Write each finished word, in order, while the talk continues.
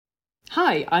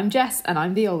Hi, I'm Jess and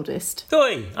I'm the oldest.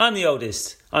 Hoi, I'm the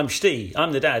oldest. I'm Steve,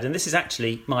 I'm the dad, and this is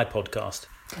actually my podcast.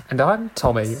 And I'm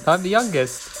Tommy, I'm the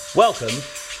youngest. Welcome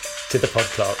to the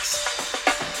Podclarks.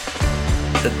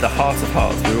 At the heart of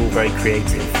hearts, we're all very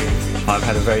creative. I've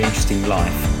had a very interesting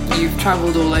life. You've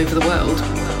travelled all over the world.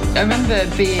 I remember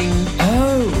being...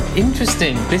 Oh,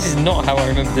 interesting. This is not how I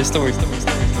remember this story.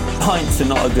 Pints are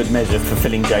not a good measure for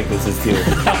filling Jaguars as fuel.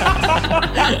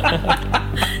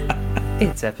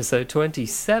 It's episode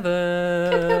 27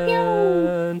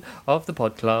 of the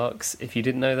Podclarks. If you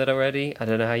didn't know that already, I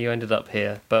don't know how you ended up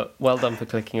here, but well done for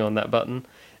clicking on that button.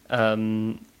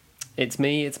 It's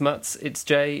me, it's Mutz, it's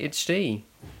Jay, it's Steve.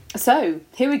 So,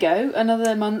 here we go.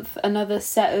 Another month, another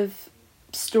set of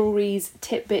stories,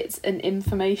 tidbits and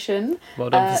information. Well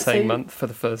done for saying month for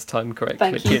the first time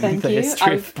correctly thank the you.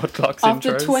 history of Podclarks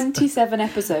After intros. 27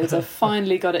 episodes, I've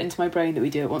finally got it into my brain that we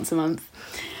do it once a month.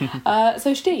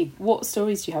 So, Steve, what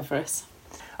stories do you have for us?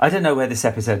 I don't know where this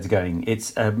episode's going.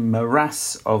 It's a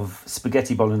morass of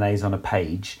spaghetti bolognese on a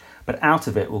page, but out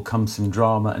of it will come some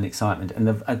drama and excitement.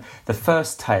 And the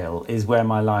first tale is where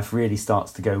my life really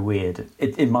starts to go weird,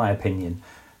 in my opinion,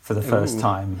 for the first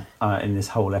time in this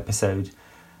whole episode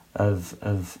of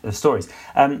stories.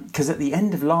 Because at the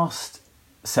end of last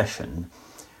session,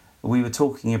 we were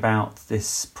talking about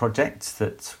this project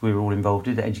that we were all involved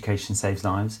in, Education Saves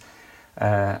Lives,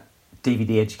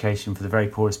 DVD education for the very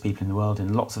poorest people in the world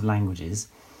in lots of languages.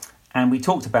 And we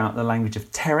talked about the language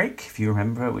of Terik, if you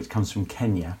remember, which comes from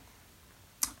Kenya.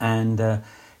 And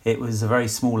it was a very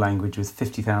small language with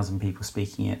 50,000 people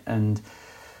speaking it. And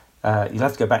you'll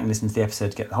have to go back and listen to the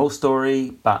episode to get the whole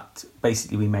story. But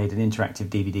basically we made an interactive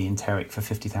DVD in Terik for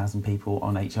 50,000 people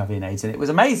on HIV and AIDS. And it was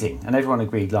amazing. And everyone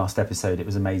agreed last episode it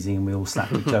was amazing. And we all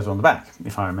slapped each other on the back,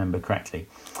 if I remember correctly.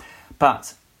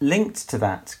 But linked to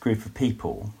that group of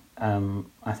people,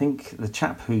 I think the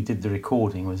chap who did the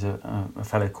recording was a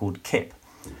fellow called Kip,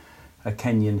 a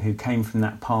Kenyan who came from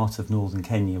that part of northern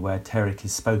Kenya where Terik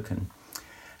is spoken.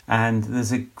 And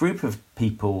there's a group of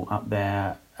people up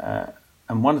there,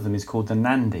 and one of them is called the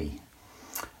Nandi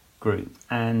group.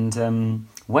 And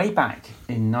way back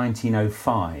in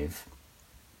 1905,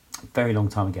 a very long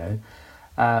time ago,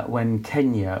 when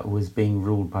Kenya was being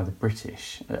ruled by the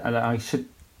British, and I should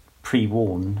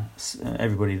pre-warn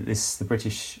everybody that the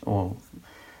British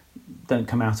don't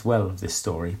come out well of this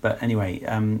story. But anyway,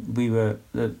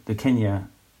 the Kenya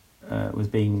was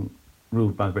being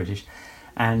ruled by the British,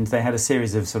 and they had a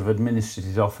series of sort of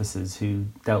administrative officers who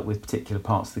dealt with particular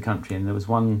parts of the country. And there was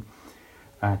one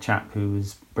chap who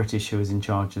was British who was in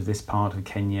charge of this part of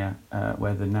Kenya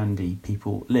where the Nandi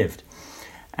people lived.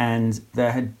 And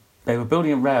they were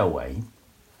building a railway,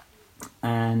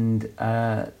 and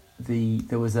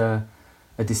there was a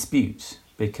dispute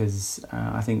because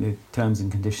I think the terms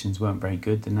and conditions weren't very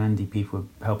good. The Nandi people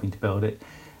were helping to build it,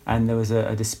 and there was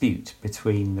a dispute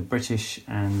between the British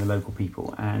and the local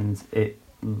people, and it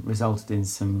resulted in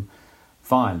some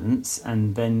violence,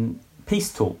 and then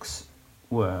peace talks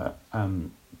were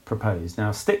proposed.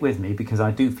 Now stick with me because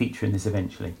I do feature in this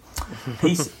eventually.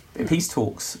 Peace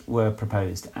talks were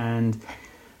proposed, and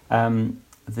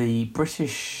the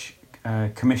British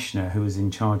commissioner who was in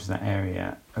charge of that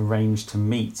area arranged to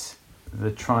meet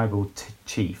the tribal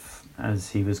chief,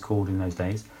 as he was called in those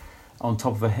days, on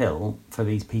top of a hill for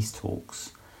these peace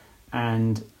talks.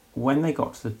 And when they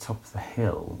got to the top of the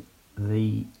hill,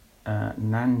 the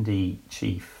Nandi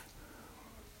chief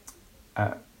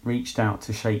reached out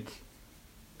to shake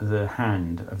the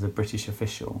hand of the British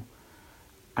official,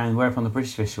 and whereupon the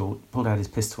British official pulled out his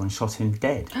pistol and shot him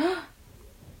dead.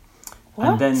 What?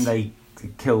 And then they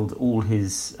killed all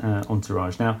his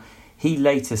entourage. Now, he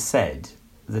later said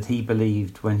that he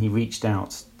believed when he reached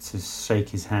out to shake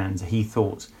his hand, he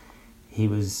thought he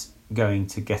was going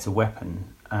to get a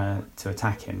weapon to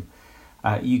attack him.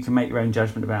 You can make your own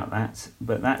judgment about that,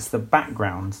 but that's the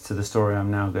background to the story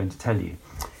I'm now going to tell you.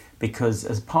 Because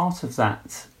as part of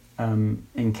that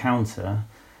encounter,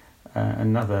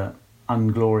 another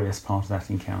unglorious part of that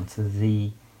encounter,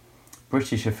 the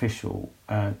British official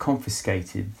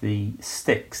confiscated the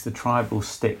sticks, the tribal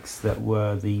sticks that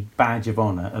were the badge of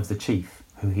honour of the chief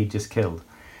who he'd just killed.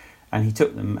 And he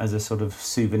took them as a sort of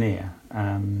souvenir,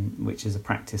 which is a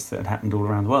practice that had happened all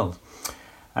around the world.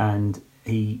 And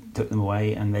he took them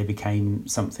away, and they became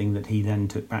something that he then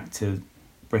took back to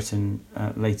Britain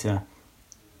later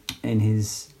in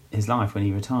his life when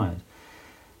he retired.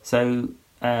 So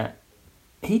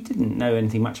he didn't know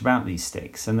anything much about these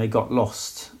sticks, and they got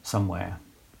lost somewhere.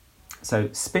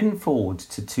 So spin forward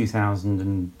to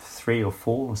 2003 or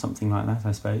 4 or something like that,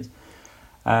 I suppose.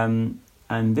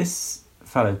 And this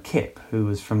fellow Kip, who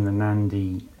was from the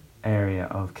Nandi area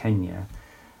of Kenya,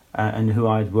 and who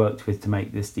I'd worked with to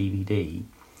make this DVD,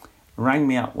 rang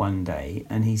me up one day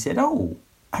and he said, "Oh,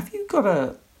 have you got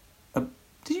a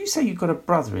did you say you've got a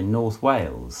brother in North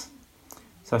Wales?"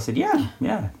 So I said, yeah,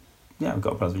 I've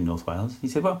got a brother in North Wales. He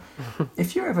said, "Well,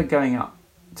 if you're ever going up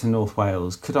to North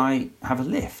Wales, could I have a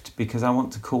lift? Because I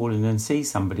want to call in and see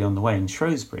somebody on the way in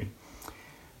Shrewsbury."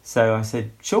 So I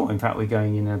said, "Sure, in fact, we're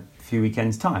going in a few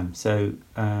weekends' time." So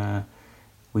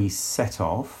we set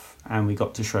off and we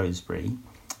got to Shrewsbury.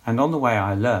 And on the way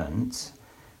I learnt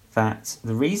that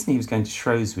the reason he was going to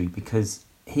Shrewsbury, because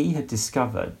he had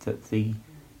discovered that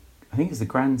I think it was the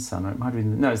grandson, or it might have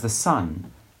been, no, it was the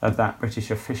son of that British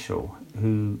official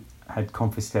who had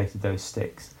confiscated those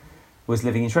sticks, was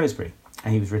living in Shrewsbury.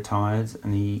 And he was retired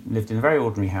and he lived in a very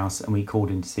ordinary house, and we called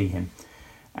in to see him.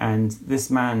 And this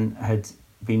man had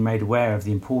been made aware of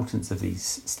the importance of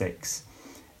these sticks,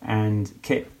 and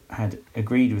Kip had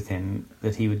agreed with him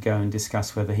that he would go and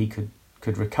discuss whether he could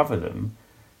recover them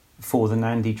for the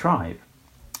Nandi tribe.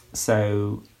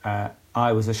 So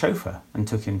I was a chauffeur and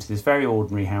took him to this very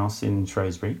ordinary house in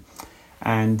Shrewsbury,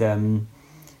 and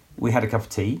we had a cup of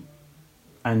tea,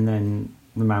 and then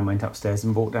the man went upstairs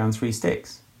and brought down 3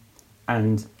 sticks.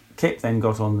 And Kip then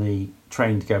got on the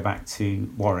train to go back to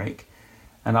Warwick,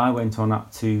 and I went on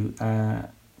up to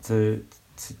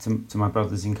my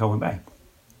brother's in Colwyn Bay.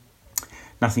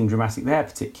 Nothing dramatic there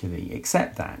particularly,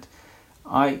 except that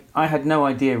I had no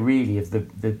idea really of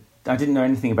I didn't know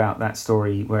anything about that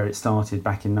story, where it started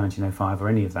back in 1905 or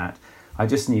any of that. I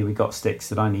just knew we got sticks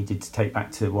that I needed to take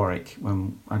back to Warwick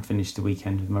when I'd finished the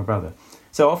weekend with my brother.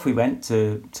 So off we went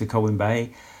to Colwyn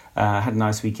Bay, had a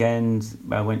nice weekend,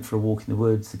 went for a walk in the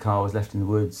woods. The car was left in the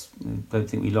woods. Don't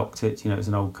think we locked it, it was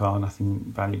an old car, nothing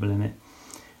valuable in it.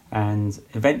 And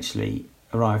eventually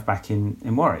arrived back in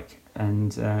Warwick.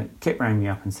 And Kip rang me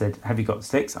up and said, "Have you got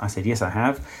sticks?" I said, "Yes, I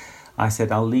have." I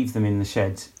said, "I'll leave them in the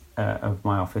shed of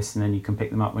my office, and then you can pick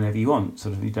them up whenever you want.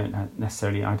 Sort of, you don't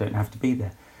necessarily, I don't have to be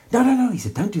there." No, he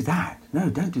said, "Don't do that. No,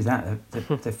 don't do that.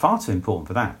 They're far too important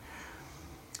for that."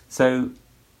 So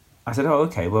I said, "Oh,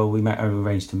 okay, well, we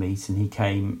arranged to meet," and he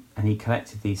came and he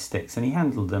collected these sticks and he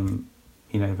handled them,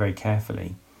 very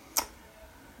carefully.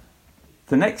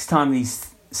 The next time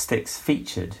these sticks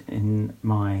featured in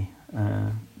my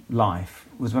life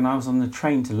was when I was on the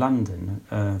train to London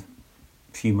a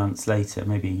few months later,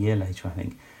 maybe a year later, I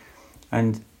think.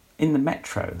 And in the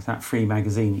Metro, that free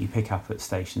magazine that you pick up at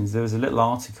stations, there was a little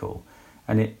article,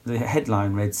 and the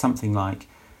headline read something like,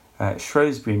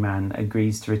 "Shrewsbury man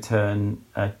agrees to return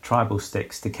tribal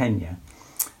sticks to Kenya."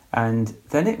 And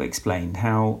then it explained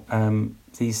how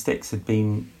these sticks had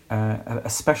been, a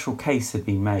special case had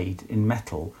been made in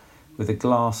metal with a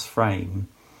glass frame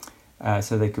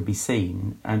so they could be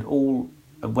seen, and all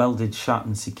welded shut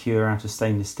and secure out of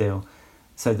stainless steel,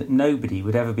 so that nobody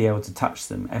would ever be able to touch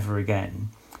them ever again.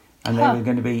 And they were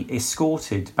going to be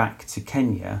escorted back to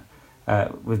Kenya.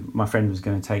 My friend was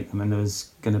going to take them, and there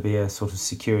was going to be a sort of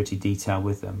security detail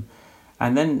with them.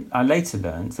 And then I later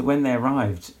learned that when they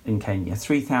arrived in Kenya,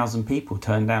 3,000 people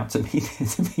turned out to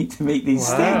meet these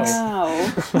sticks.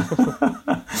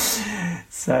 Wow.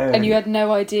 So, and you had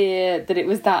no idea that it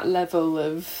was that level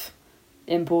of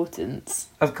importance?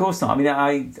 Of course not. I mean,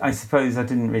 I suppose I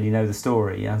didn't really know the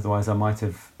story. Otherwise, I might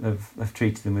have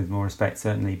treated them with more respect,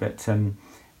 certainly. But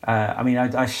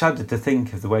I shuddered to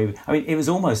think of the way. It was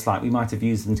almost like we might have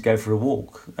used them to go for a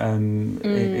walk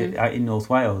in North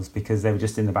Wales, because they were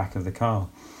just in the back of the car.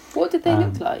 What did they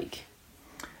look like?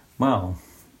 Well,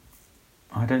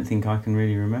 I don't think I can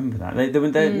really remember that.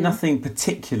 They're nothing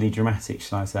particularly dramatic,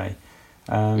 shall I say?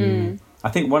 I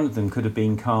think one of them could have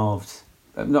been carved.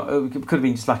 It could have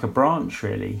been just like a branch,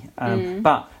 really.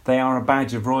 But they are a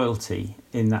badge of royalty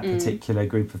in that particular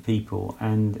group of people,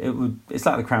 and it's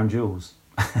like the crown jewels.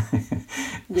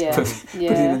 Put it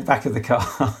in the back of the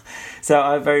car. So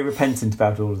I'm very repentant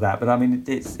about all of that. But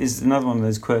it's another one of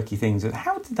those quirky things.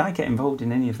 How did I get involved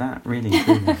in any of that, really?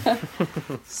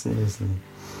 Seriously.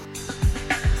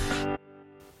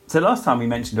 So last time we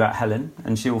mentioned about Helen,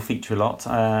 and she will feature a lot.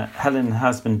 Helen and her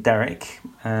husband Derek,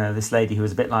 this lady who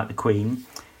was a bit like the Queen,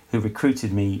 who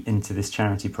recruited me into this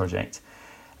charity project.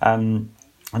 And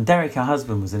Derek, her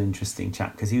husband, was an interesting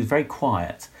chap because he was very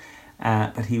quiet,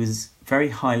 but he was very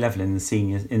high level in the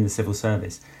civil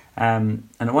service. And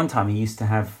at one time he used to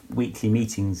have weekly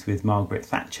meetings with Margaret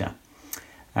Thatcher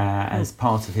as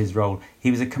part of his role.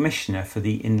 He was a commissioner for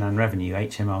the Inland Revenue,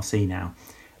 HMRC now.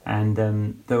 And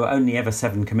there were only ever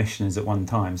 7 commissioners at one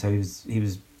time, so he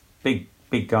was big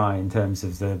guy in terms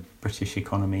of the British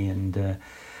economy and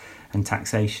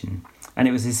taxation, and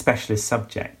it was his specialist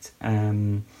subject.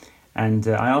 And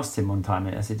I asked him one time,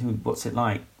 I said, what's it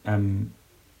like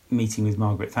meeting with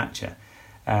Margaret Thatcher?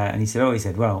 And he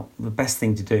said, well, the best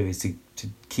thing to do is to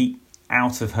keep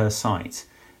out of her sight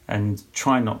and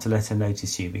try not to let her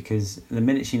notice you, because the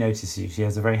minute she notices you, she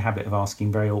has a very habit of asking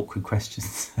very awkward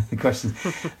questions,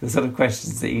 the sort of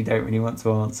questions that you don't really want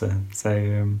to answer.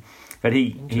 So, but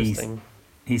he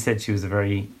said she was a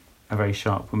very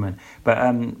sharp woman. But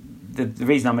the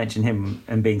reason I mention him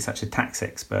and being such a tax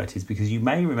expert is because you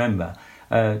may remember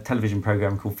a television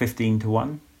programme called 15 to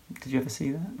 1. Did you ever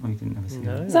see that? Or you didn't ever see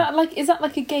that? Is that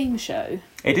like a game show?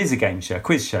 It is a game show, a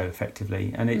quiz show,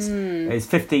 effectively, and it's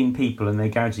 15 people, and they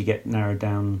gradually get narrowed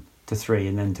down to 3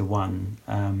 and then to 1.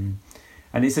 And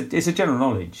it's a general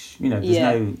knowledge. There's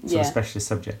no sort of specialist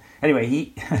subject.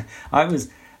 Anyway, I was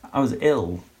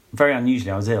ill, very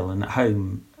unusually. I was ill and at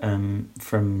home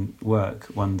from work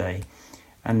one day,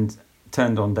 and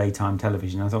turned on daytime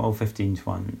television. I thought, 15 to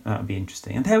 1, that would be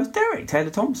interesting. And there was Derek Taylor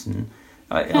Thompson.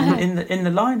 In the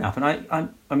lineup, and I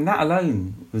mean that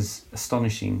alone was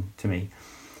astonishing to me.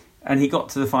 And he got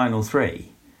to the final 3,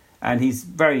 and he's a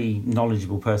very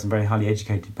knowledgeable person, very highly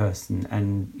educated person,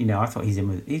 and I thought he's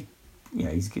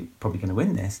probably going to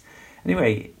win this.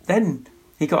 Anyway, then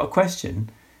he got a question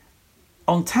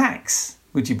on tax.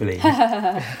 Would you believe?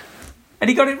 And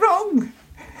he got it wrong.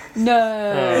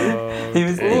 No.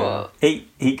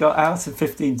 He got out of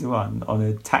 15 to 1 on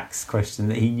a tax question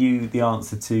that he knew the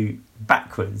answer to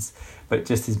backwards, but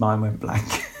just his mind went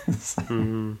blank.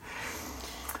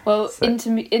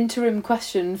 Interim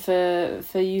question for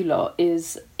you lot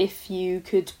is, if you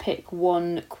could pick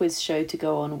one quiz show to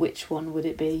go on, which one would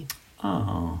it be?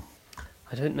 I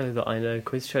don't know that I know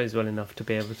quiz shows well enough to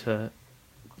be able to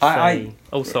say.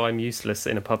 Also, I'm useless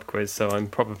in a pub quiz, so I'm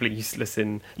probably useless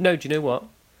in... No, do you know what?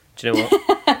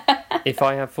 If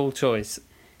I have full choice...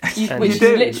 Which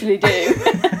you literally do.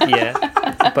 Yeah,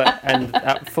 and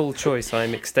at full choice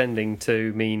I'm extending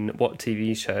to mean what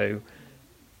TV show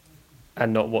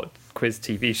and not what quiz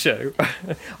TV show.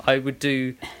 I would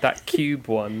do that cube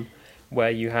one where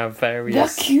you have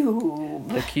various... The cube!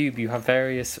 The cube, you have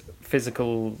various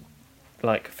physical...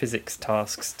 like physics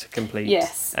tasks to complete.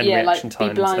 Yes, and reaction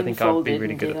times. I think I would be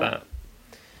really good at that.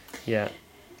 Yeah.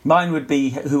 Mine would be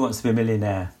Who Wants to Be a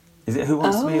Millionaire? Is it Who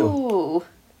Wants to Be? Oh,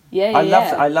 yeah.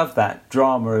 I love that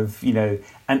drama of,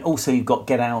 and also you've got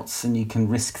get outs and you can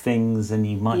risk things and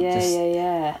you might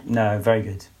Yeah. No, very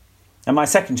good. And my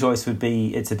second choice would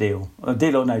be It's a Deal. Or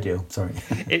Deal or No Deal, sorry.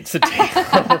 It's a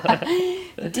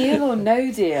Deal. Deal or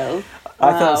No Deal?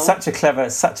 I thought it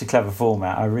was such a clever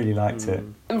format. I really liked it.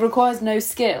 It requires no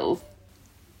skill.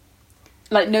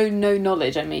 Like no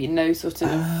knowledge. I mean, no sort of.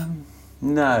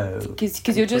 No.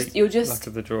 Because you're just luck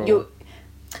of the draw.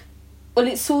 Well,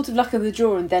 it's sort of luck of the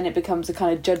draw, and then it becomes a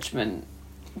kind of judgment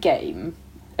game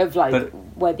of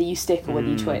whether you stick or whether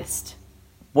you twist.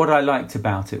 What I liked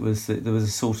about it was that there was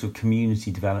a sort of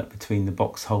community developed between the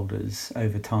box holders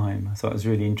over time. I thought it was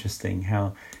really interesting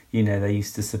how they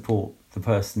used to support the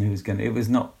person who was going to... It was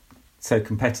not so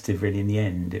competitive, really, in the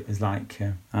end. It was like...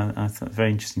 I thought it was a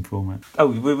very interesting format. Oh,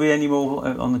 were we any more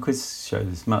on the quiz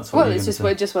shows? Mutz, it's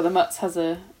just whether Mutz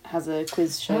has a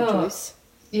quiz show choice.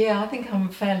 Yeah, I think I'm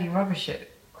fairly rubbish at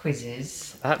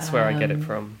quizzes. That's where I get it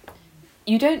from.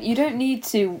 You don't need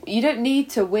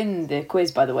to win the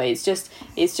quiz, by the way. It's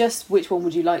just which one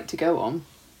would you like to go on?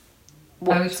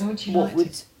 Which one would you like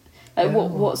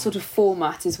what sort of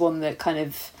format is one that kind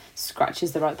of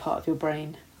scratches the right part of your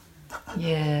brain?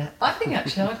 Yeah, I think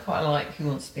actually I quite like Who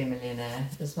Wants to Be a Millionaire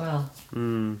as well.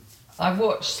 I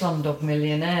watched Slumdog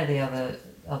Millionaire the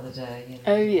other day.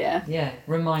 Oh yeah. Yeah,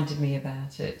 reminded me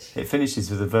about it. It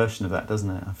finishes with a version of that, doesn't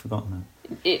it? I've forgotten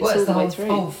that. It's the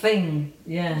whole thing.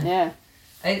 Yeah. Yeah.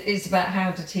 It's about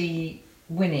how did he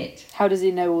win it? How does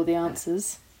he know all the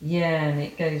answers? Yeah, and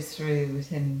it goes through with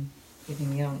him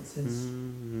giving the answers.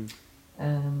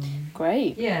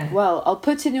 Great. Yeah. Well, I'll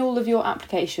put in all of your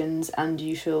applications and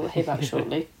you shall hear back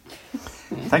shortly.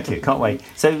 Thank you. Can't wait.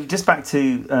 So just back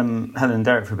to Helen and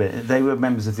Derek for a bit. They were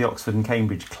members of the Oxford and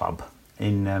Cambridge Club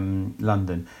in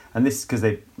London. And this is because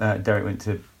Derek went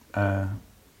to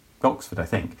Oxford, I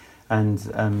think, and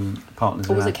partners...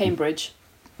 Or was it Cambridge?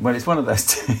 Well, it's one of those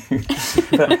two.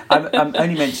 But I'm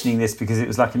only mentioning this because it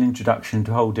was like an introduction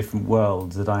to a whole different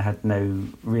world that I had no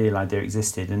real idea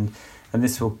existed. And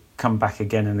this will come back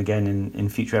again and again in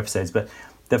future episodes. But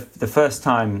the first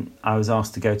time I was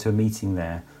asked to go to a meeting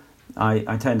there,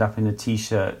 I turned up in a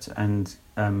T-shirt and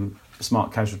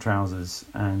smart casual trousers,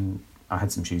 and I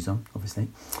had some shoes on, obviously.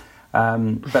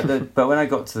 But when I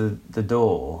got to the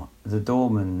door, the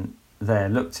doorman there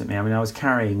looked at me. I mean, I was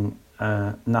carrying...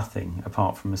 nothing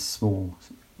apart from a small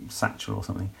satchel or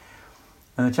something,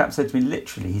 And the chap said to me,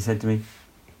 literally, he said to me,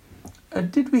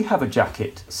 did we have a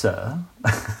jacket, sir?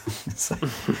 So,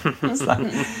 it's like,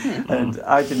 and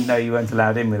I didn't know you weren't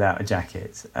allowed in without a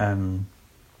jacket.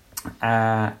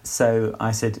 So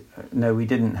I said, no, we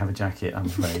didn't have a jacket, I'm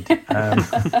afraid.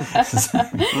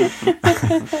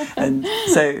 And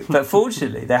so, but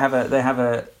fortunately, they have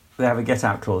a get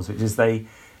out clause, which is they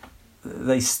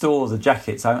store the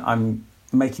jackets. I'm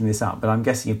making this up, but I'm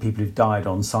guessing of people who've died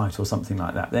on site or something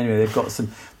like that. But anyway,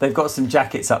 they've got some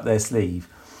jackets up their sleeve.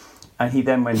 And he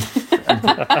then went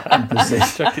and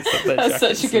positioned. That's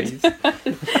such a good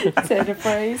turn of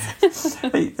phrase.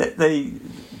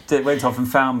 They went off and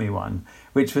found me one,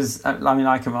 which was,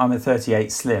 I'm a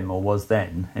 38 slim, or was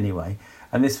then anyway,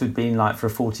 and this would have been like for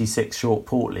a 46 short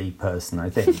portly person,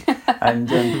 I think.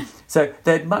 And so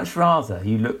they'd much rather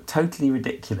you look totally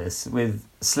ridiculous with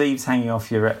sleeves hanging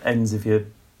off your ends of your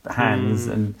hands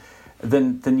and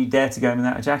than you dare to go in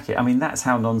without a jacket. I mean, that's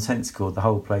how nonsensical the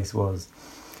whole place was.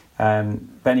 But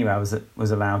anyway, I was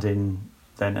allowed in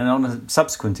then, and on a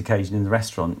subsequent occasion in the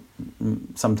restaurant,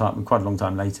 quite a long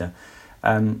time later,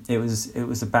 it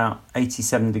was about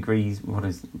 87 degrees. It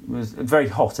was very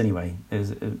hot anyway. It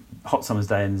was a hot summer's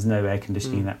day, and there's no air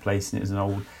conditioning in that place, and it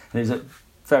was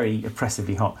very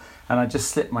oppressively hot. And I just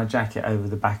slipped my jacket over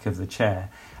the back of the chair,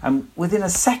 and within a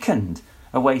second,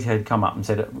 a waiter had come up and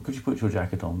said, "Could you put your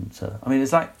jacket on, sir?" I mean,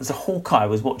 it's like as a hawkeye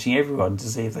was watching everyone to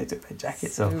see if they took their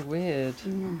jackets off. So weird.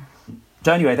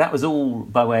 So anyway, that was all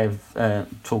by way of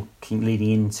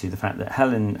leading into the fact that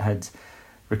Helen had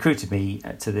recruited me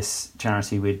to this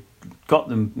charity. We'd got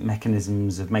the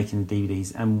mechanisms of making the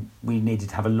DVDs, and we needed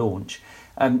to have a launch.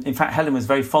 In fact, Helen was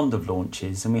very fond of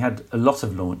launches, and we had a lot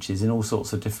of launches in all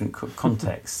sorts of different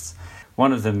contexts.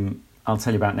 One of them I'll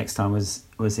tell you about next time was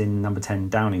in number 10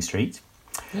 Downing Street.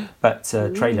 But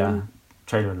trailer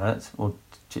alert, or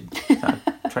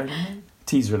trailer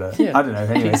teaser alert. Yeah. I don't know.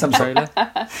 Anyway, some trailer.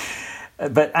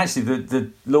 But actually, the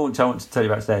launch I want to tell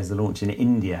you about today is the launch in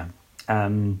India,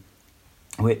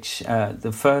 which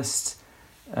the first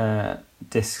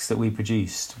discs that we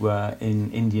produced were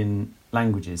in Indian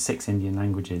languages, 6 Indian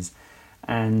languages,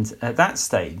 and at that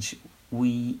stage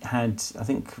we had, I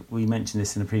think we mentioned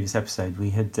this in a previous episode, we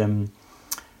had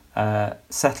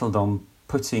settled on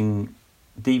putting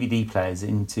DVD players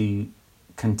into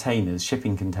containers,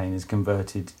 shipping containers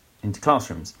converted into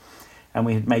classrooms. And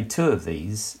we had made 2 of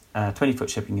these, 20-foot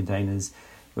shipping containers.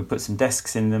 We put some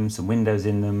desks in them, some windows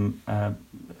in them,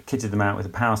 kitted them out with a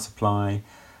power supply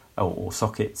or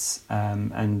sockets,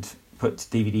 and put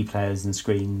DVD players and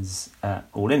screens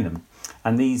all in them.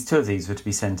 And 2 of these were to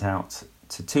be sent out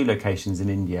to 2 locations in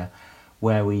India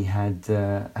where we had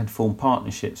formed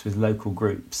partnerships with local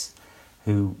groups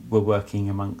who were working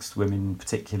amongst women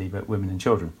particularly, but women and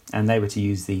children. And they were to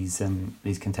use these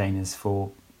containers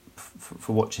for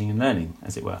watching and learning,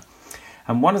 as it were.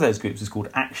 And one of those groups was called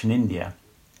Action India,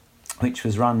 which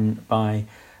was run by,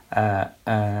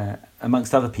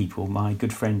 amongst other people, my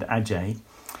good friend Ajay.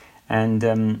 And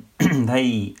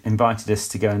they invited us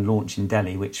to go and launch in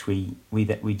Delhi, which we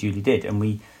duly did. And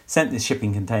we sent this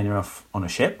shipping container off on a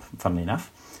ship, funnily enough,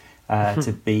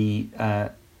 to be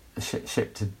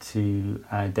shipped to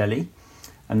Delhi,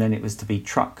 and then it was to be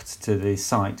trucked to the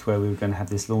site where we were going to have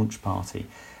this launch party,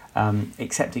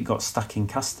 except it got stuck in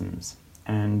customs,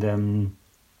 and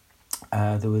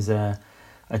there was a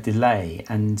delay,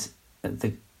 and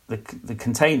the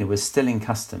container was still in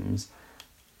customs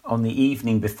on the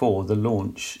evening before the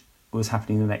launch was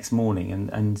happening the next morning,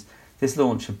 and this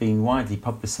launch had been widely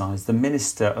publicised. The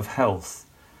Minister of Health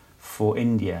for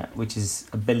India, which is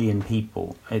 1 billion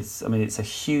people, it's a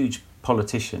huge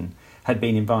politician, had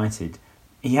been invited.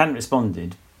 He hadn't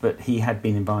responded, but he had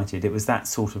been invited. It was that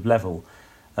sort of level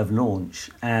of launch,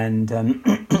 and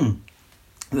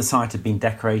the site had been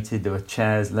decorated. There were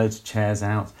chairs, loads of chairs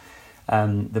out.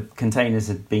 The containers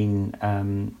had been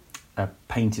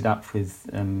painted up with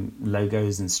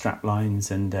logos and strap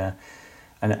lines, and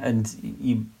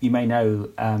you may know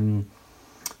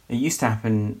it used to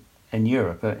happen in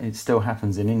Europe, but it still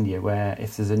happens in India, where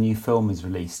if there's a new film is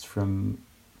released from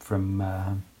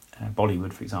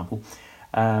Bollywood, for example,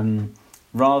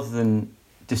 rather than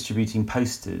distributing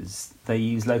posters, they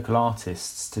use local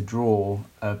artists to draw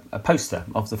a poster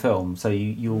of the film. So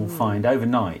you'll find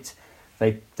overnight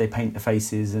they paint the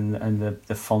faces and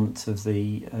the font of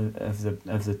the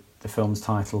film's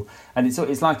title, and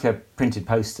it's like a printed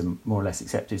poster more or less,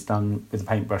 except it's done with a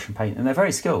paintbrush and paint, and they're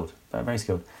very skilled.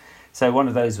 So one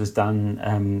of those was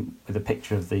done with a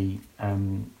picture of the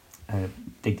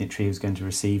dignitary who was going to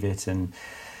receive it, and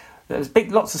there was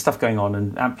lots of stuff going on,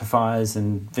 and amplifiers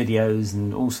and videos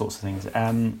and all sorts of things.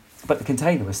 But the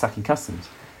container was stuck in customs.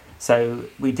 So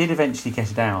we did eventually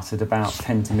get it out at about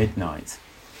 10 to midnight.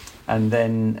 And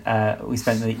then we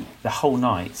spent the whole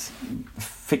night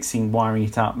fixing, wiring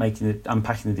it up,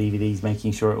 unpacking the DVDs,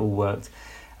 making sure it all worked.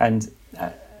 And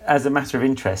as a matter of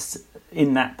interest,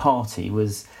 in that party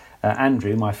was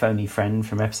Andrew, my phony friend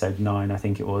from episode 9, I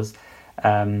think it was.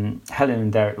 Helen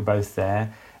and Derek were both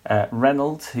there.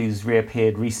 Reynold, who's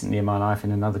reappeared recently in my life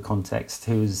in another context,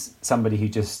 who's somebody who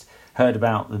just heard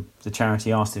about the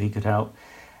charity, asked if he could help,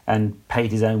 and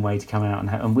paid his own way to come out and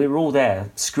help. And we were all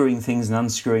there screwing things and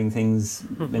unscrewing things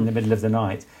in the middle of the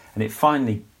night. And it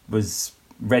finally was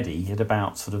ready at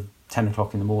about sort of 10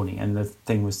 o'clock in the morning, and the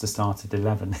thing was to start at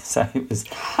 11. So it was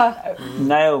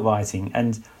nail-biting.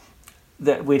 And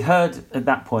we'd heard at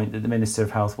that point that the Minister of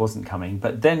Health wasn't coming,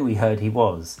 but then we heard he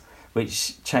was,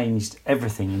 which changed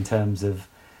everything in terms of...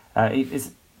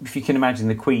 if you can imagine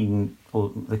the Queen or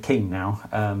the King now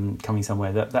coming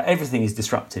somewhere, that everything is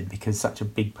disrupted because such a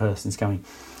big person's coming.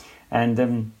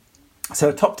 And so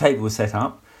a top table was set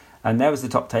up, and there was the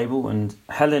top table, and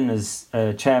Helen as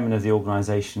chairman of the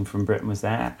organisation from Britain was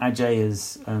there. Ajay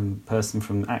as person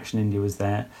from Action India was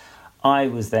there. I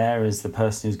was there as the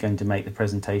person who's going to make the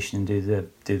presentation and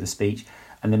do the speech,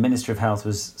 and the Minister of Health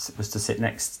was to sit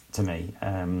next to me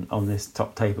on this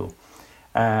top table.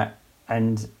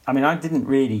 And I mean, I didn't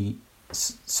really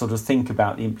sort of think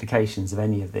about the implications of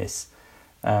any of this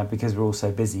because we're all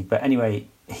so busy. But anyway,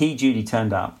 he duly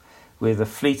turned up with a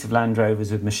fleet of Land Rovers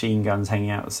with machine guns hanging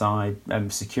outside,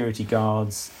 security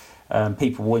guards,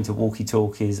 people wanting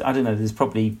walkie-talkies. I don't know, there's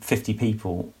probably 50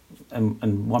 people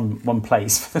and one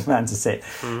place for the man to sit.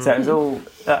 Mm. So it was all...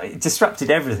 it disrupted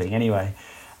everything anyway.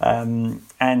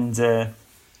 The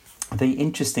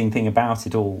interesting thing about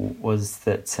it all was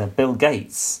that Bill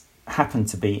Gates happened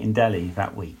to be in Delhi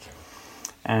that week,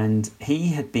 and he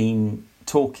had been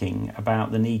talking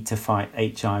about the need to fight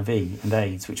HIV and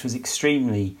AIDS, which was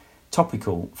extremely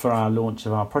topical for our launch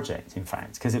of our project, in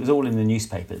fact, because it was all in the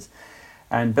newspapers.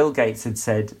 And Bill Gates had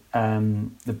said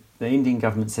the Indian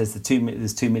government says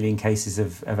there's 2 million cases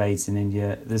of AIDS in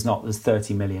India. There's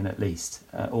 30 million at least,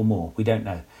 or more. We don't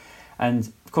know. And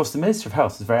of course, the Minister of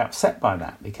Health was very upset by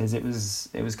that, because it was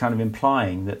kind of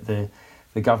implying that the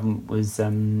government was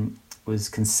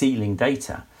concealing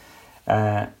data.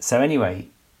 So anyway,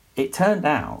 it turned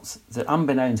out that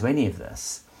unbeknown to any of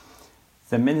this,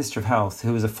 the Minister of Health,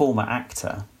 who was a former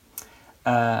actor,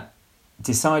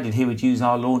 decided he would use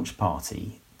our launch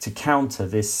party to counter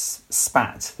this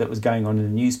spat that was going on in the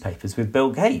newspapers with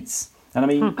Bill Gates. And I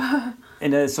mean,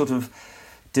 in a sort of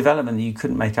development that you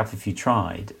couldn't make up if you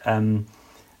tried, when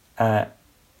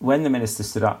the minister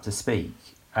stood up to speak,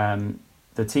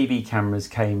 the TV cameras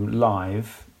came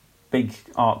live, big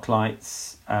arc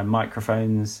lights,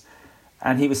 microphones,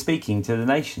 and he was speaking to the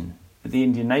nation, the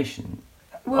Indian nation,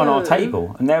 on our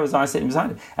table. And there was I sitting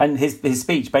beside him. And his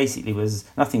speech basically was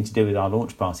nothing to do with our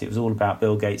launch party. It was all about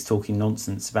Bill Gates talking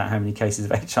nonsense about how many cases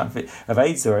of HIV, of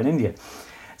AIDS there are in India.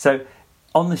 So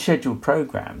on the scheduled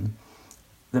programme,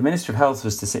 the Minister of Health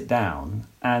was to sit down,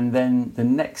 and then the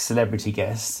next celebrity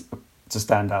guest to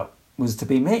stand up was to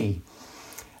be me.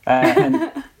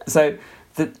 And so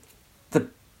the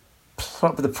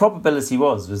probability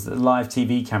was that live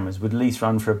TV cameras would at least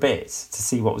run for a bit to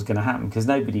see what was going to happen, because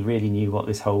nobody really knew what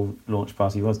this whole launch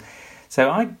party was.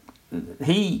 So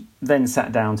he then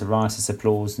sat down to riotous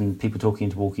applause and people talking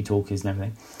into walkie-talkies and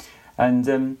everything.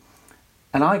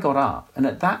 And I got up, and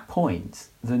at that point,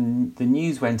 the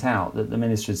news went out that the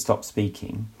minister had stopped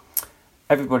speaking.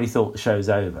 Everybody thought the show's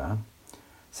over.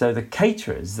 So the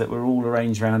caterers that were all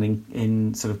arranged around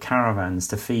in sort of caravans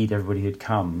to feed everybody who'd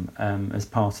come as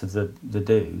part of the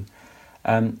do,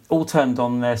 all turned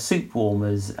on their soup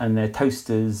warmers and their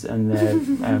toasters and their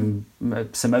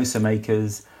samosa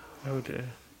makers. Oh dear.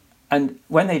 And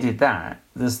when they did that,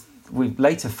 we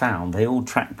later found they all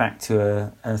tracked back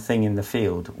to a thing in the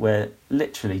field where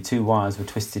literally 2 wires were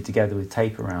twisted together with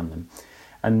tape around them.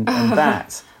 And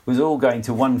that was all going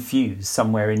to one fuse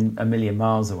somewhere in a million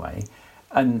miles away.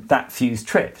 And that fuse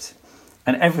tripped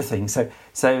and everything. So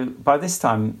by this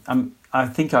time, I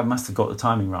think I must have got the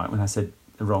timing right when I said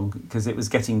wrong, because it was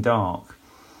getting dark.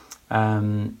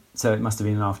 So it must have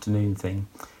been an afternoon thing.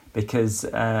 Because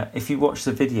if you watch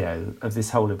the video of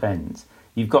this whole event,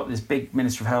 you've got this big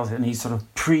Minister of Health, and he's sort of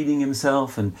preening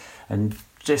himself and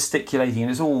gesticulating, and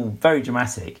it's all very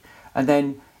dramatic. And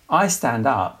then I stand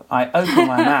up, I open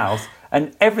my mouth,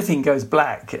 and everything goes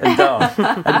black and dark.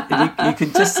 And you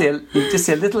can just see a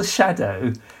little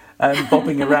shadow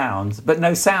bobbing around, but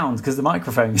no sound because the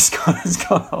microphone has gone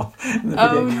off.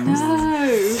 Oh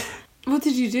no! What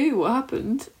did you do? What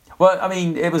happened? Well, I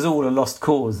mean, it was all a lost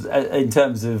cause in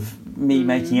terms of me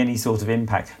making any sort of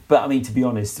impact. But I mean, to be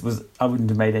honest, I wouldn't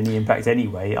have made any impact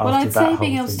anyway. Well, after I'd say that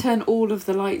being whole able to thing. turn all of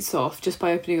the lights off just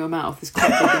by opening your mouth is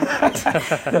quite big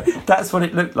impact. That's what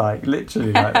it looked like,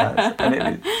 literally like that.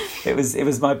 And it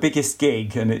was my biggest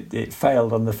gig, and it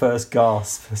failed on the first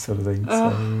gasp, sort of thing.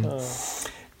 So.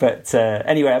 But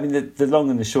anyway, I mean, the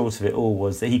long and the short of it all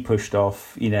was that he pushed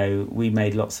off. You know, we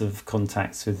made lots of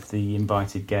contacts with the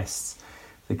invited guests.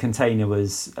 The container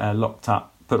was locked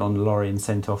up, put on a lorry, and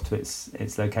sent off to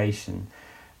its location,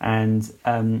 and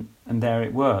there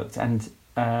it worked. And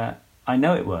I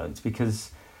know it worked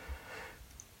because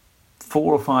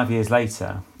 4 or 5 years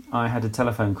later, I had a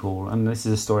telephone call, and this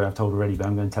is a story I've told already, but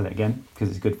I'm going to tell it again because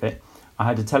it's a good fit. I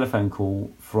had a telephone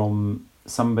call from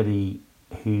somebody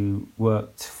who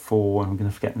worked for, I'm going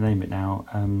to forget the name of it now,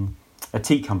 a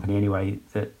tea company anyway,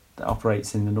 that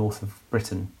operates in the north of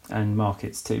Britain and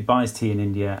markets to buys tea in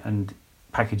India and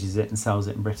packages it and sells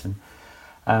it in Britain.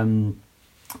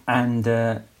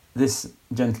 This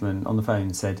gentleman on the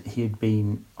phone said he had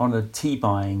been on a tea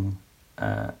buying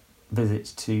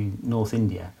visit to North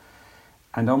India,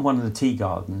 and on one of the tea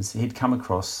gardens he'd come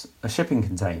across a shipping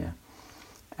container,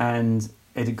 and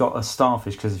it had got a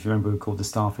starfish, because if you remember we called the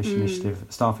Starfish Initiative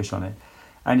starfish on it,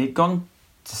 and he'd gone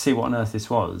to see what on earth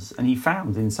this was, and he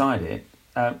found inside it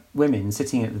women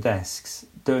sitting at the desks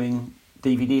doing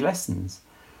DVD lessons.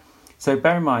 So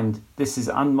bear in mind, this is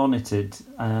unmonitored,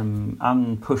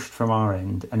 unpushed from our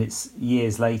end, and it's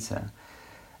years later.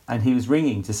 And he was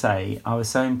ringing to say, I was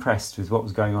so impressed with what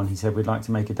was going on. He said, we'd like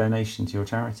to make a donation to your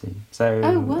charity. So,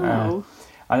 Oh, wow.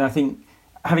 and I think,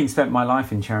 having spent my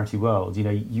life in charity world, you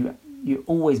know, you're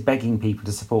always begging people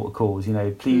to support a cause. You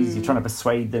know, please, you're trying to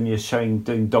persuade them. You're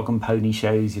doing dog and pony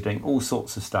shows. You're doing all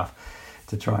sorts of stuff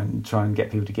to try and get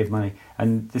people to give money.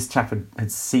 And this chap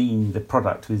had seen the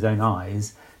product with his own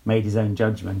eyes, made his own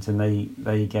judgment, and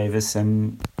they gave us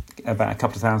about a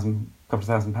couple of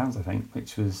thousand pounds, I think,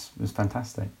 which was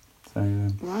fantastic. So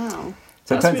Wow.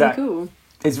 so That's it turns really out cool.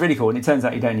 it's really cool, and it turns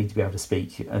out you don't need to be able to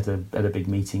speak at a big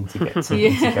meeting to get to, Yeah.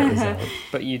 to get results.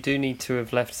 But you do need to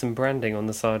have left some branding on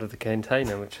the side of the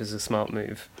container, which is a smart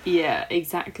move. Yeah,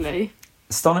 exactly.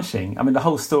 Astonishing. I mean, the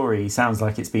whole story sounds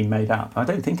like it's been made up. I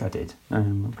don't think I did.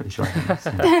 I'm pretty sure I did.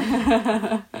 So.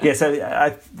 Yeah,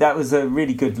 so that was a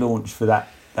really good launch for that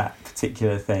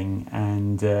particular thing,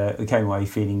 and we came away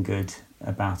feeling good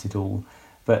about it all.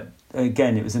 But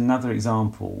again, it was another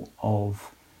example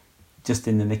of just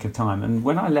in the nick of time. And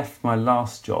when I left my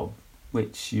last job,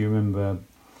 which you remember,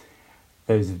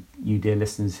 those of you dear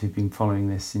listeners who've been following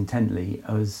this intently,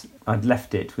 I'd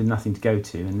left it with nothing to go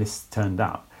to, and this turned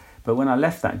up. But when I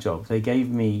left that job, they gave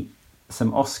me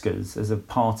some Oscars as a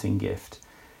parting gift.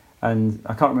 And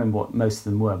I can't remember what most of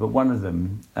them were, but one of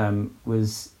them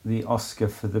was the Oscar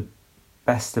for the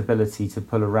best ability to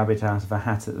pull a rabbit out of a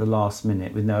hat at the last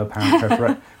minute with no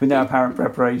apparent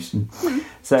preparation.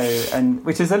 So, and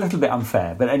which is a little bit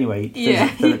unfair, but anyway,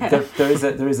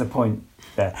 there is a point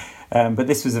there. But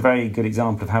this was a very good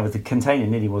example of how the container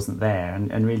nearly wasn't there,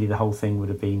 and really the whole thing would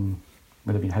have been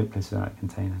hopeless without a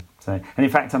container. So, and in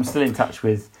fact, I'm still in touch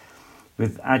with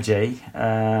Ajay.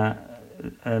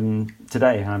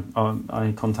 Today,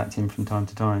 I contact him from time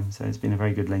to time, so it's been a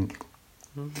very good link.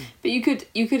 But you could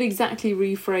exactly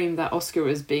reframe that Oscar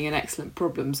as being an excellent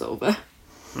problem solver.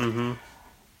 Mm-hmm.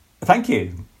 Thank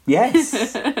you.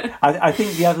 Yes, I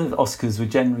think the other Oscars were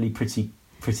generally pretty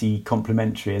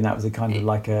complimentary, and that was a kind of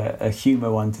like a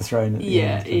humour one to throw in at the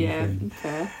end. Yeah,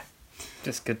 fair.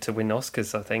 Just good to win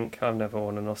Oscars, I think. I've never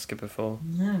won an Oscar before.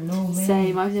 No, nor me.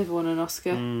 Same, I've never won an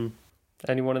Oscar.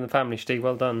 Anyone in the family, Steve?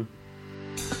 Well done.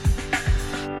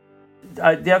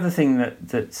 The other thing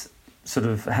that sort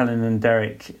of Helen and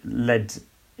Derek led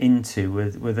into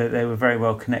were that they were very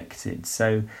well connected.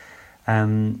 So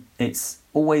it's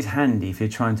always handy if you're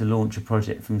trying to launch a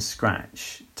project from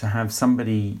scratch to have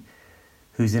somebody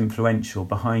who's influential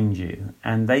behind you,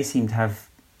 and they seem to have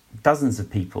dozens of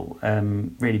people,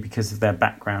 really because of their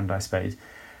background, I suppose.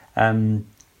 And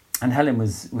Helen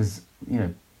was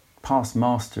past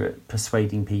master at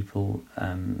persuading people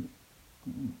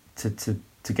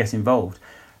to get involved.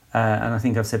 And I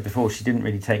think I've said before, she didn't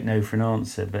really take no for an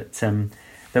answer, but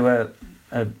there were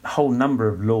a whole number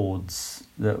of Lords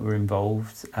that were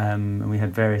involved, and we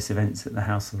had various events at the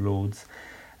House of Lords.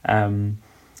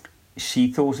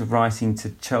 She thought of writing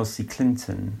to Chelsea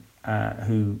Clinton,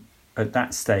 who at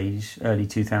that stage, early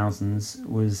 2000s,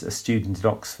 was a student at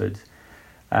Oxford,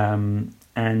 and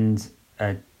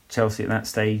Chelsea at that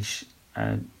stage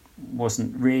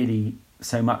wasn't really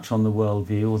so much on the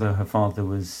worldview, although her father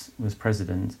was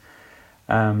president.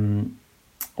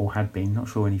 or had been, not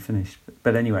sure when he finished.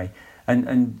 But anyway,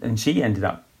 and she ended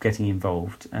up getting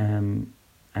involved. And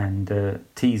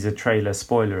teaser, trailer,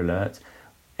 spoiler alert.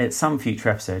 At some future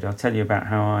episode, I'll tell you about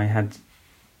how I had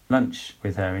lunch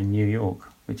with her in New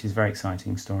York, which is a very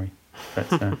exciting story.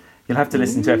 But you'll have to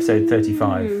listen to episode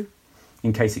 35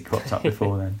 in case it cropped up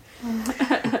before then.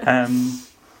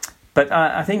 But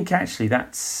I think actually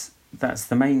that's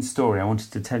the main story I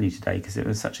wanted to tell you today, because it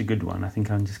was such a good one. I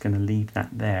think I'm just going to leave that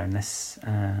there unless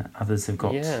others have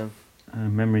got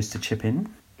memories to chip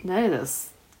in. No,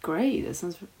 that's great. That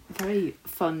sounds very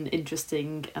fun,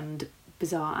 interesting, and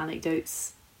bizarre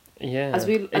anecdotes. Yeah, as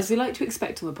we like to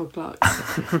expect on the podcast.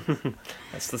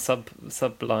 That's the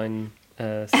subline.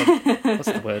 What's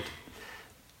the word?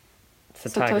 It's the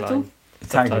Subtitle?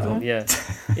 Subtitle. Yeah,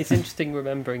 it's interesting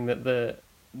remembering that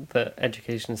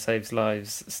Education Saves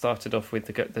Lives started off with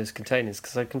those containers,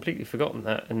 because I'd completely forgotten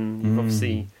that, and you've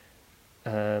obviously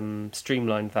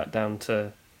streamlined that down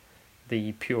to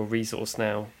the pure resource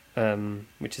now,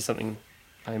 which is something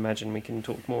I imagine we can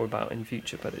talk more about in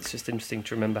future. But it's just interesting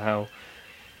to remember how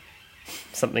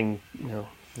something,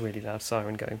 really loud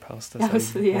siren going past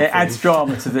us. It adds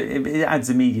drama to it adds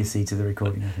immediacy to the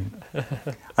recording, I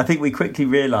think. I think we quickly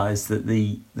realised that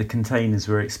the containers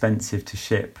were expensive to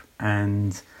ship,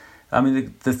 and I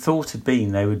mean the thought had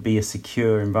been they would be a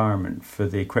secure environment for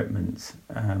the equipment,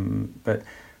 but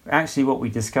actually what we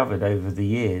discovered over the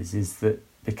years is that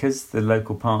because the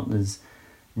local partners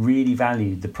really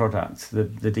valued the product, the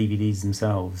DVDs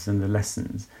themselves and the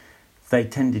lessons, they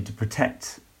tended to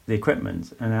protect the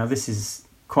equipment. And now this is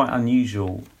quite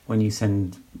unusual when you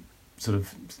send sort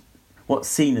of what's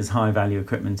seen as high value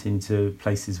equipment into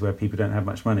places where people don't have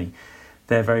much money.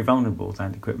 They're very vulnerable to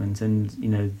that equipment,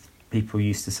 and people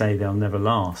used to say they'll never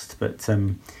last, but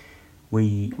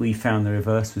we found the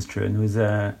reverse was true. And there was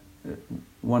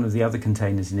one of the other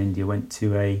containers in India went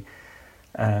to a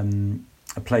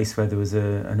place where there was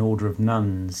an order of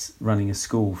nuns running a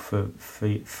school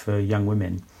for young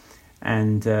women,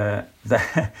 and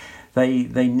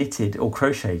they knitted or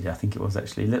crocheted, I think it was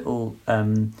actually, little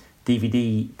portable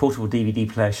DVD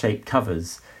player shaped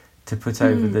covers to put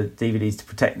over the DVDs to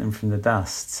protect them from the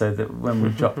dust, so that when we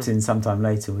dropped in sometime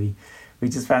later, we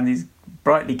just found these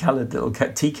brightly coloured little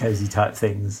tea cosy type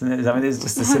things. And it was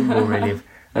just a symbol really of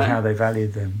how they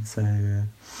valued them. So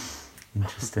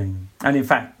interesting. And in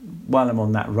fact, while I'm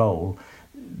on that roll,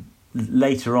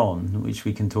 later on, which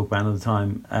we can talk about another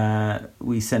time,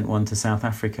 we sent one to South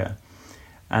Africa,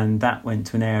 and that went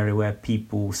to an area where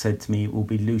people said to me it will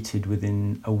be looted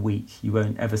within a week. You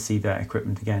won't ever see that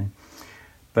equipment again.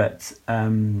 But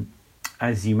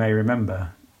as you may remember,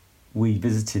 we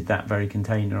visited that very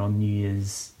container on New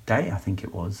Year's Day, I think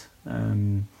it was,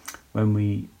 when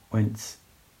we went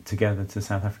together to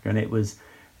South Africa, and it was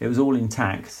all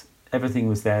intact. Everything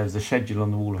was there. There was a schedule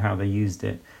on the wall of how they used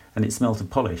it, and it smelt of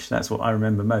polish. That's what I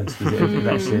remember most. Was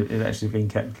it actually being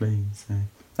kept clean? So,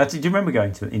 do you remember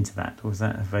going into that, or was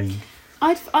that a vague?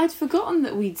 I'd forgotten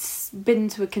that we'd been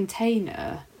to a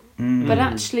container, but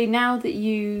actually now that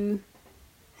you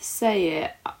say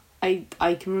it,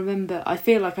 I can remember. I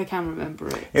feel like I can remember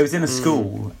it. It was in a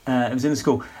school.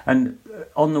 And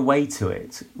on the way to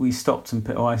it, we stopped and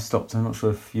I stopped. I'm not sure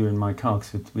if you were in my car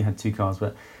because we had two cars,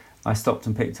 but I stopped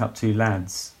and picked up two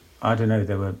lads. I don't know,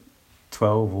 they were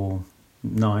 12 or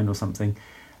 9 or something,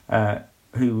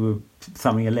 who were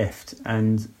thumbing a lift.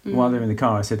 And while they were in the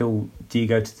car, I said, "Oh, do you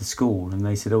go to the school?" And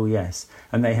they said, "Oh, yes."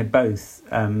 And they had both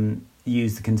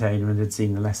used the container and had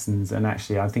seen the lessons. And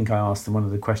actually, I think I asked them one of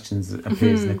the questions that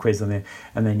appears in the quiz on there,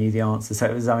 and they knew the answer. So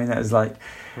it was, that was like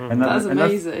that's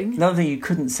amazing. Another thing, you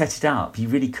couldn't set it up. You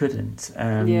really couldn't.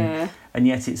 And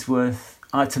yet, it's worth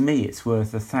to me, it's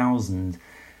worth 1,000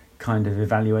 kind of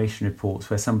evaluation reports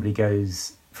where somebody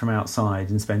goes from outside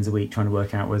and spends a week trying to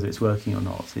work out whether it's working or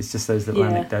not. It's just those little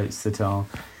anecdotes that are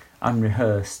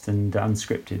unrehearsed and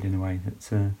unscripted in a way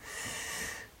they're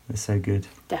so good.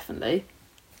 Definitely.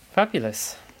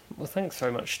 Fabulous. Well, thanks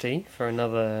very much, Steve, for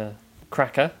another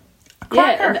cracker.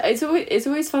 Yeah, and it's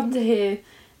always fun to hear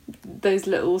those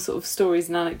little sort of stories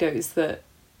and anecdotes that,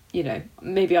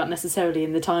 maybe aren't necessarily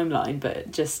in the timeline, but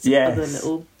just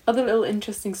other little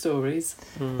interesting stories.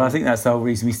 But I think that's the whole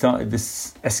reason we started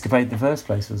this escapade in the first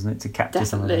place, wasn't it? To capture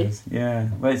some of those. Yeah.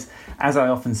 Well, as I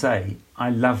often say,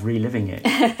 I love reliving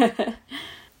it.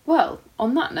 Well,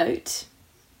 on that note,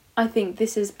 I think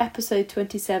this is episode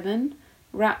 27,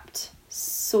 wrapped,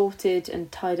 sorted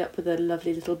and tied up with a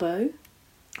lovely little bow.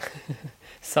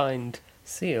 Signed,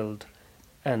 sealed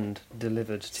and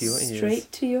delivered to your ears.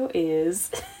 Straight to your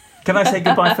ears. Can I say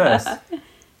goodbye first?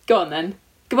 Go on then.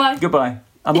 Goodbye. Goodbye.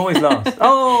 I'm always last.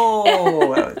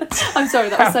 Oh! I'm sorry,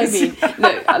 that was so mean.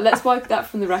 Look, let's wipe that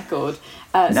from the record.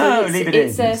 No, leave it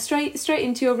in. It's straight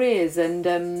into your ears. And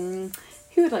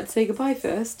who would like to say goodbye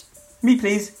first? Me,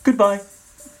 please. Goodbye.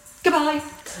 Goodbye.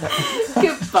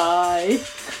 Goodbye.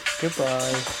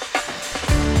 Goodbye.